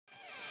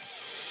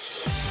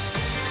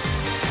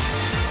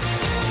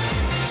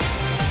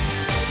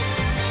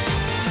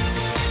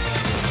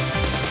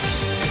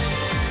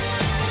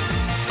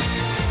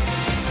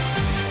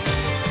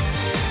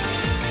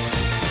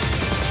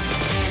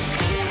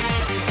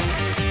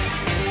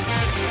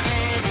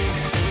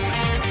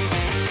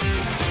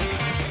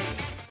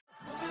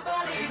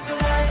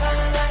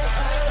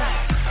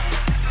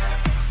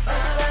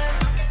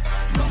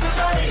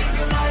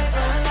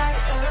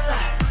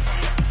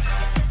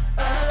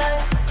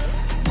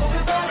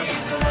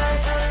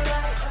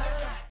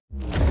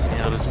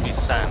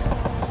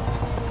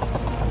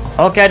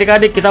Oke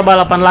adik-adik, kita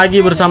balapan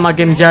lagi bersama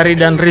game Jari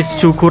dan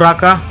Rizcu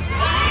Kuraka.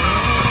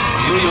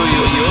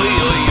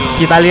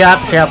 Kita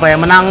lihat siapa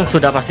yang menang.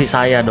 Sudah pasti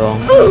saya dong.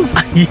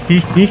 Mari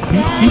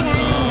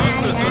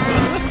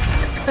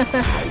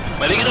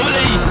kita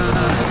mulai.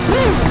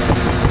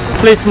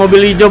 Please,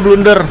 mobil hijau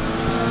blunder.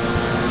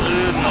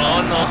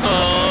 No.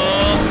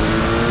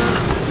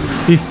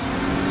 Ih,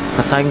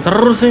 kesaing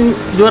terus yang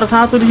juara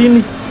satu di sini.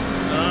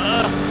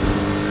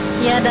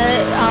 Ya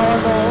dari awal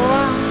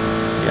doang.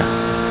 Ya,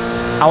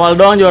 awal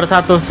doang juara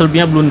satu,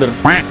 selebihnya blunder.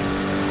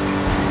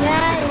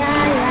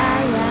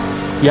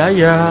 Ya.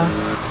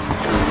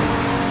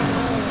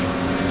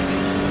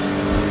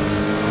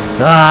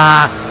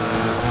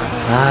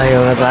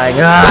 Ayo kesaing.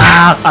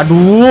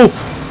 Aduh.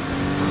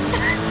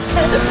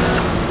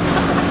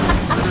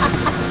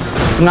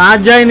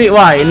 Sengaja ini.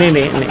 Wah, ini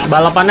nih,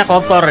 balapannya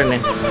kotor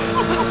ini.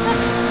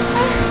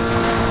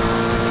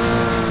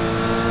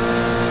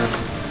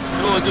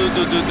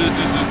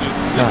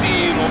 Ini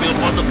mobil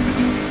kodok.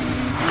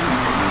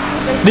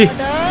 Di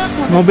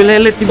mobil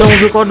elit tiba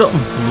mobil kodok.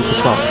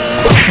 Mampus kau.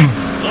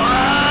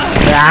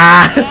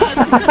 Ya.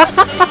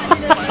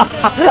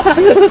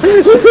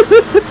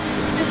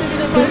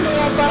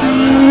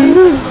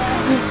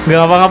 Gak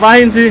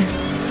ngapa-ngapain sih.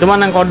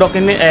 Cuman yang kodok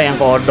ini, yang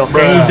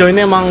hijau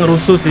ini emang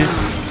rusuh sih.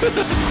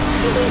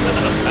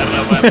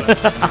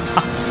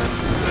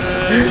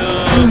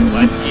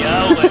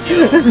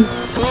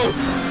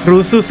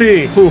 Rusuh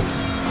sih.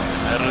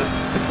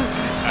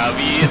 Gak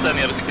bisa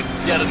nih, harus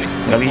dikejar nih.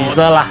 Gak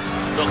bisa lah.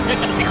 Kodoknya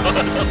kasih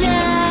kodok.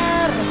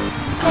 Kejar.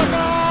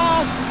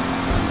 Kodok.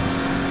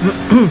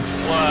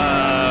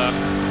 Wah.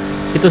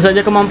 Itu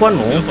saja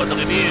kemampuanmu. Kodok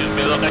ini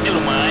belokannya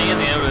lumayan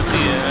ya berarti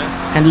ya.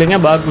 Handlingnya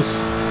bagus.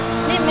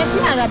 Ini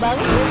mapnya agak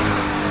bagus sih.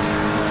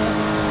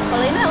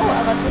 Kalau ini aku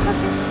agak suka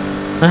sih.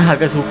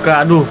 Agak suka.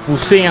 Aduh,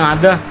 pusing yang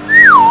ada.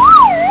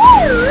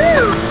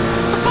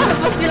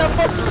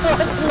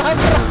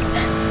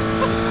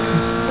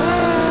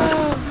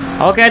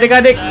 Oke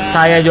adik-adik,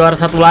 saya juara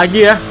satu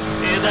lagi ya.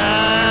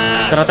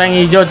 Ternyata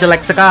yang hijau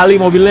jelek sekali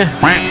mobilnya.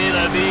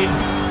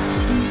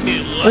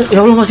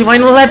 Ya Allah, masih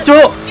final lap,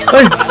 Cuk.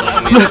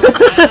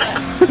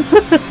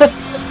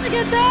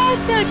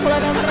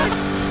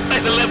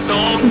 Final lap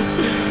dong.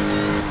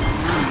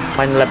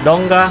 Final lap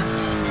dong kah?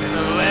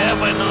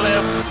 Final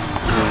lap.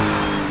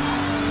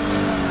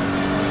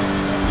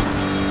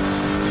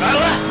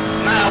 Kalah,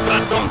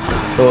 nabrak dong.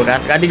 Tuh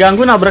kan, gak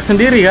diganggu nabrak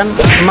sendiri kan.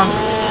 Emang.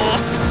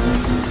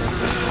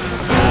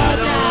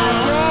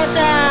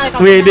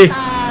 Wih deh.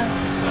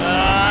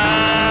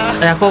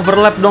 Aku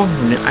overlap dong.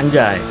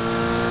 Anjay.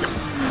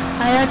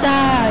 Ayo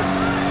Cak.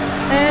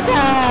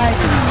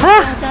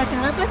 Hah? Cak,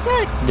 kenapa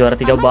Cak? Juara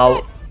 3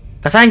 bau.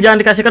 Kesaing jangan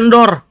dikasih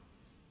kendor.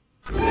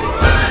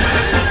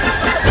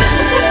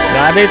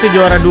 Gak ada itu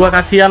juara 2,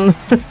 kasihan.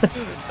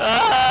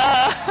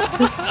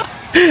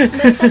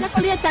 Biasanya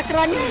aku lihat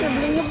cakranya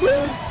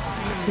ngebling-ngebling.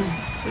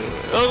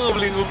 Oh,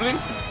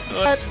 ngebling-ngebling.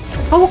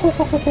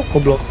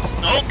 Goblok.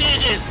 Oke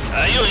guys,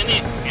 ayo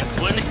ini yang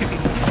gua nih.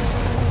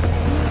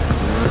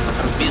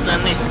 Harus bisa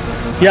nih.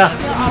 Ya,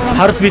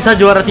 harus bisa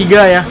juara 3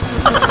 ya.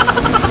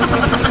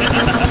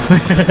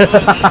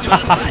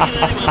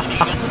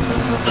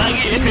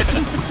 Lagi.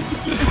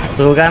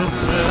 Tuh kan.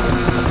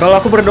 Kalau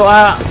aku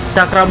berdoa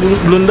cakra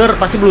blunder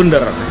pasti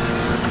blunder.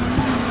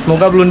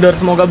 Semoga blunder.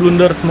 Oh,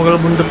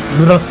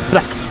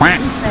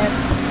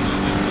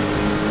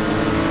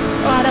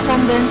 ada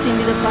pom bensin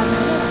di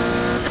depannya.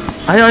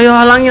 Ayo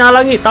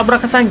halangi,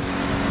 tabrak kesaing.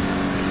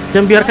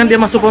 Jangan biarkan dia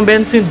masuk pom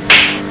bensin.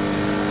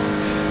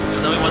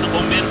 Sampai masuk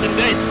pom bensin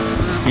guys.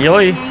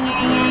 Yoi.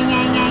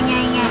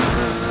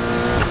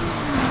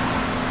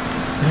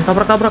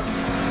 Tabrak.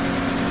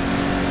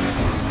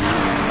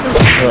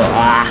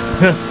 Wah.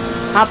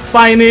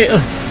 Apa ini?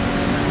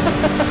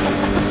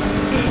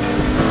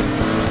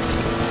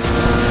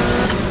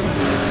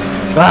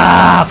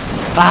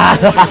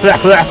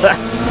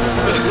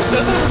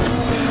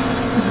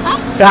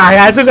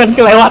 Ya itu kan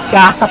kelewat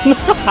kan.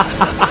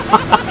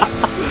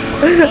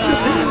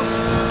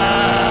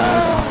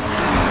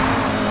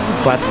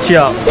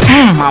 Baca.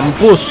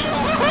 Mampus.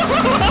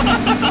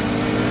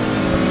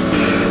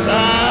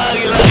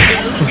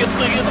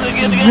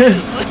 Gila.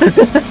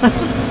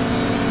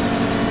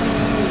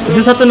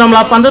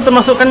 7168 tuh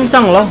termasuk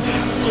kencang loh.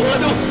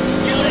 Waduh,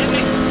 gila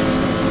ini.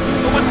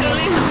 Kuat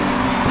sekali.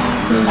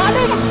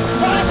 Aduh.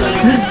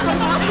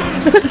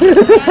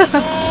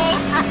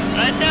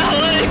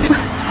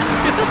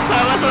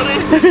 Salah, sorry.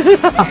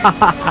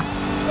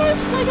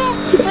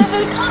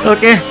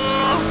 Oke.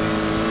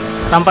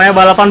 Tampaknya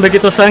balapan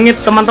begitu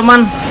sengit,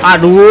 teman-teman.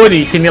 Aduh,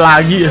 di sini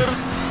lagi.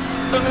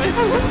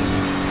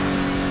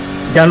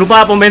 Jangan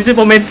lupa pom bensin.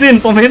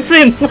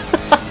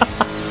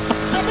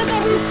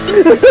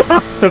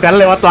 Tuh kan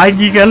lewat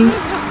lagi kan.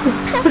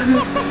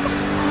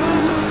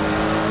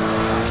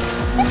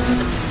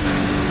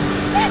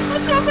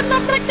 Aku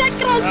menabrak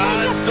cakra.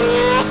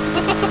 Aduh.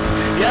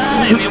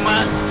 Ya, ini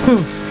mah.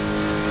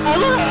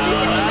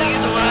 Lagi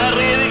sama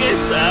hari ini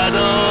guys.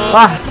 Aduh.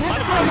 Wah,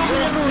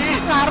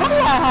 Ngaruh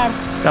ya, Har?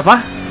 apa?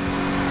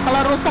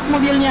 kalau rusak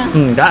mobilnya.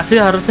 Enggak sih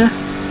harusnya.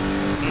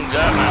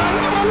 Enggak, nah.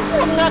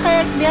 Enggak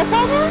kayak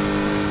biasanya.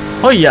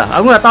 Oh iya,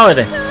 aku nggak tahu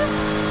deh.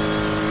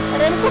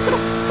 Remku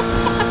terus.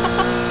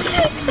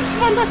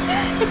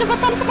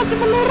 Kecepatan makin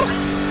menurun.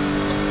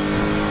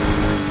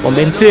 Pom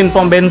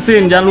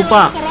bensin, jangan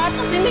lupa.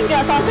 100 ini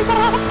nggak sampai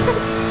 100.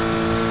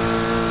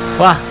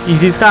 Wah,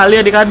 easy sekali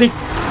adik-adik.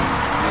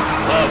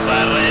 Wah,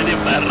 parah ini,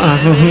 parah.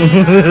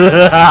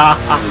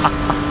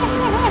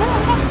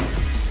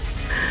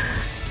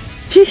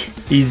 Cih,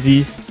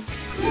 easy.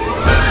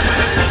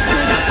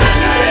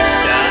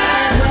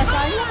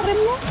 Biasanya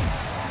remnya.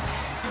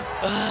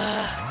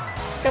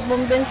 Ke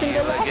pom bensin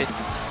dulu. Guys.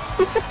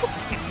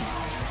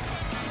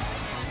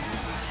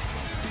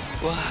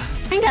 Wah,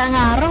 Ini nggak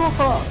ngaruh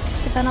kok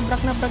kita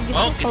nabrak-nabrak gitu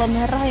Oke. kalau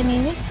merah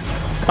ini.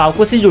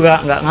 Setauku sih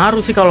juga nggak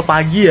ngaruh sih kalau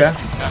pagi ya.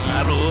 nggak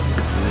ngaruh.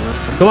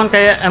 Cuman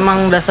kayak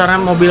emang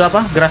dasarnya mobil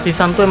apa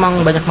gratisan tuh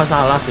emang banyak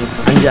masalah sih.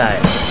 Anjay.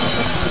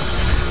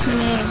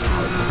 Nih.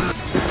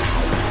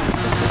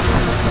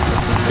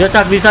 Yo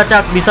Cak, bisa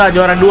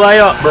juara 2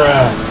 yuk.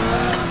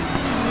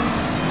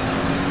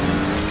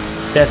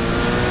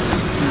 Yes.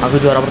 Aku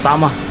juara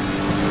pertama.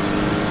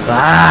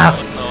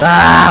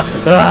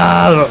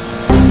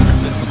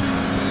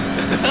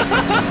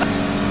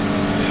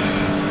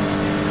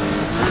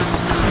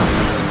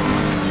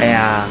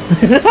 Ya.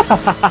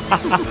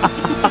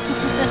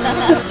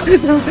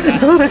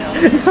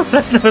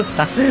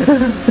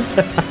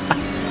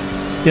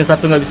 Yang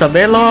satu nggak bisa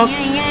belok,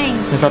 Ngeng.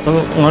 yang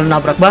satu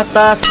nabrak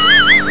batas.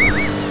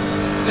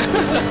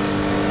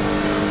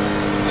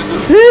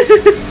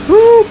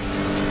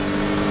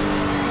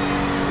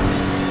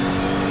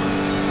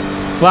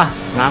 Wah,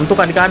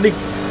 ngantuk adik-adik.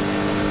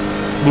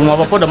 Belum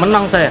apa-apa udah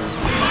menang saya.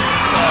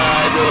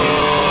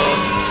 Aduh.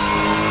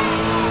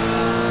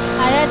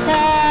 Ayo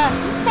Cak.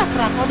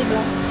 Cakra kok di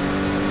belakang.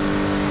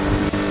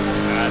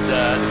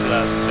 Ada di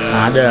belakang.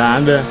 Ada.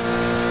 Ada.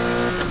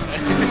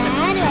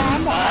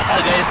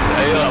 Guys,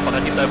 ayo apakah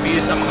kita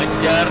bisa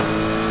mengejar?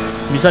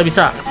 Bisa.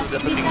 Sudah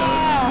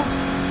tertinggal.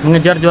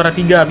 Mengejar juara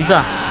 3 bisa.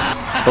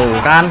 Tuh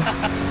kan.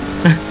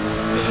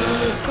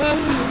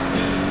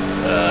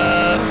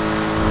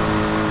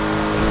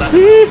 Entah,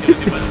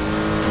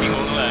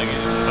 bingung lagi.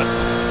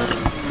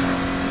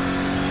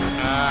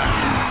 Nah,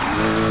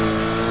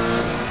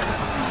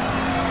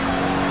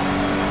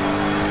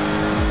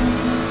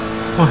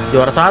 Wah,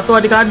 juara 1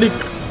 adik-adik.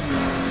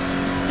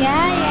 Ya.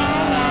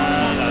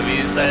 nggak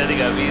bisa ini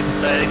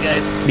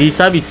guys.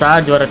 Bisa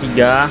juara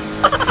 3.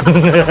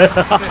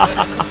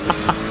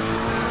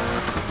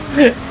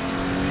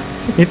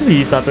 Itu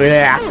bisa tuh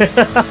ya.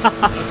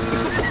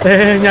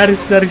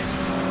 Nyaris.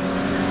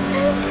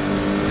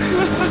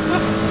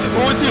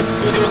 Waduh,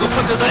 tiba-tiba gue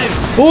selesai.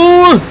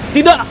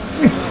 Tidak.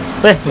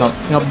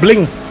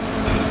 Ngeblink.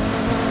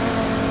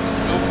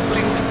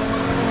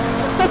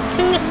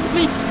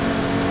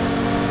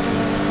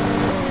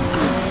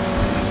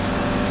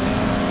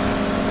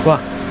 Wah,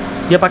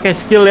 dia pakai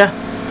skill ya.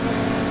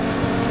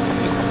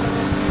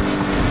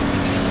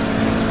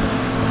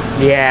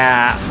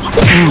 Ya.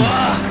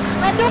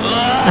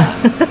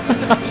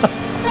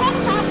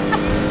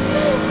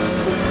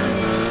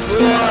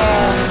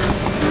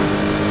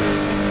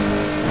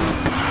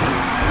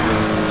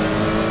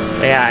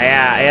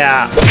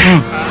 Ya.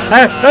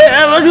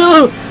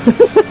 Aduh.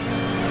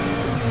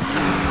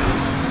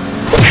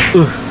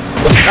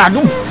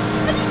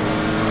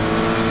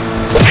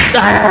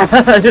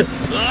 Aduh.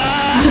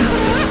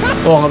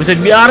 Oh, nggak bisa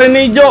dibiarin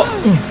nih, Jo.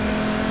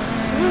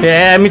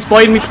 Ya, miss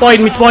point.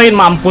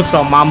 Mampus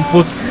kau,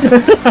 mampus.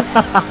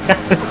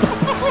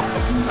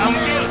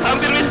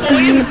 Hampir miss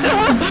point.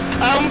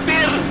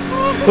 Hampir.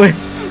 Wih,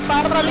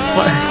 Parah nih.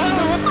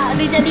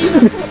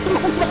 Dijadiin.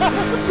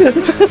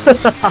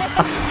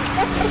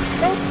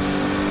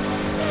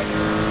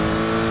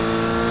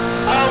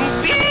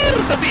 Hampir,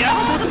 tapi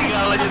aku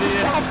tinggal aja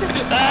dia.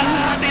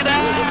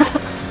 Tidak.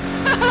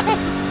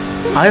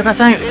 ayo Kak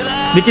Sang,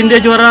 bikin dia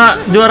juara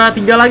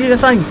 3 lagi Kak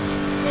Sang.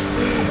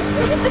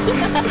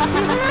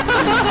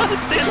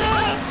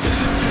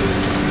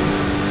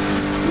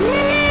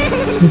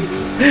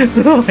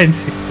 Ngapain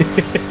sih?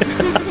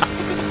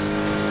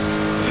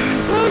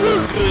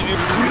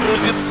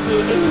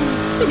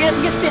 Get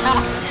ya.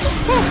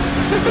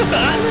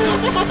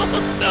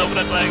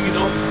 Tabrak lagi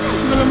dong.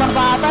 Belum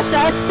apa-apa,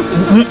 Cak.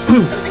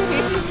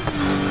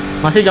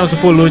 Masih jam 10,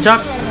 Cak.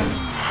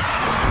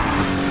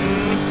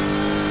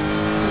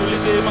 Sulit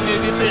ya emang ya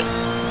gitu ya.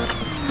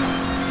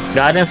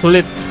 Gak ada yang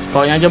sulit.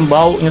 Kaunya aja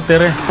bau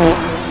nyetirnya.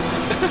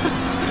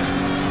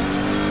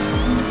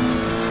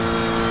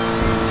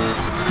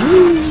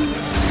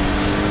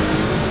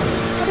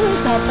 Aduh,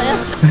 capek ya.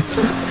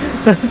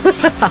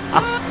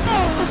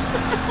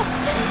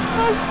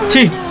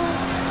 Cih,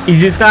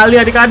 easy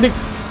sekali adik-adik.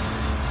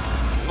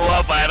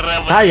 Wah parah.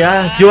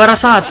 Saya juara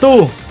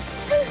 1.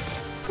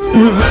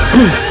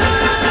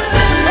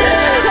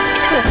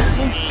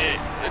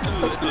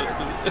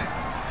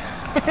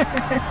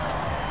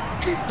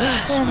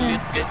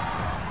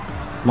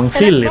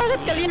 Mengsilit.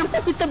 Banget kalian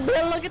pasti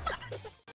tebel lo gitu.